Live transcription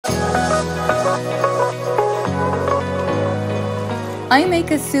I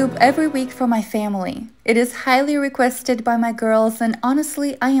make a soup every week for my family. It is highly requested by my girls, and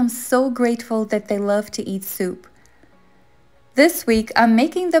honestly, I am so grateful that they love to eat soup. This week, I'm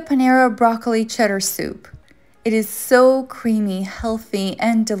making the Panera broccoli cheddar soup. It is so creamy, healthy,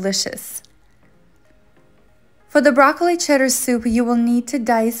 and delicious. For the broccoli cheddar soup, you will need to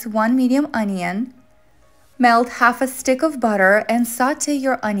dice 1 medium onion, melt half a stick of butter, and saute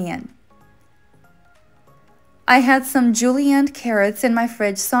your onion. I had some julienne carrots in my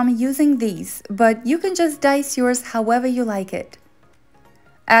fridge, so I'm using these, but you can just dice yours however you like it.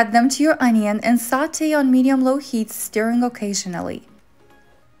 Add them to your onion and saute on medium-low heat, stirring occasionally.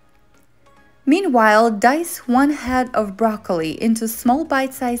 Meanwhile, dice 1 head of broccoli into small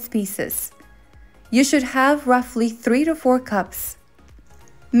bite-sized pieces. You should have roughly 3 to 4 cups.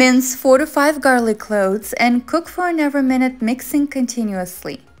 Mince 4 to 5 garlic cloves and cook for another minute, mixing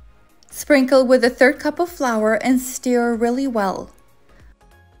continuously. Sprinkle with a 1/3 cup of flour and stir really well.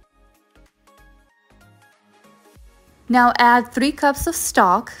 Now add 3 cups of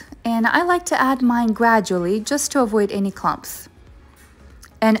stock, and I like to add mine gradually just to avoid any clumps.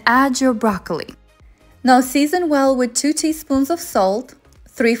 And add your broccoli. Now season well with 2 teaspoons of salt,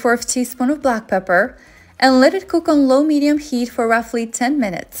 3/4 teaspoon of black pepper, and let it cook on low-medium heat for roughly 10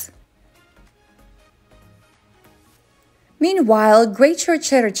 minutes. Meanwhile, grate your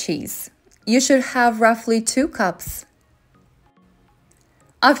cheddar cheese. You should have roughly 2 cups.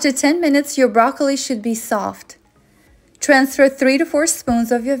 After 10 minutes, your broccoli should be soft. Transfer 3 to 4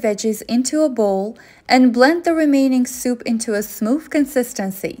 spoons of your veggies into a bowl and blend the remaining soup into a smooth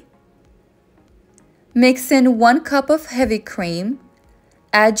consistency. Mix in 1 cup of heavy cream.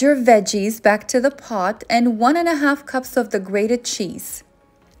 Add your veggies back to the pot and 1½ cups of the grated cheese.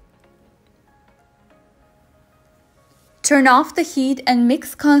 Turn off the heat and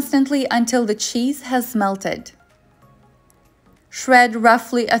mix constantly until the cheese has melted. Shred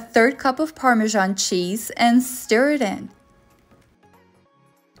roughly a 1/3 cup of Parmesan cheese and stir it in.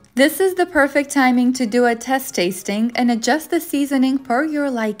 This is the perfect timing to do a test tasting and adjust the seasoning per your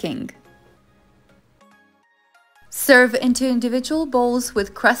liking. Serve into individual bowls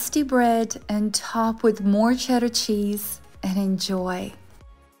with crusty bread and top with more cheddar cheese and enjoy.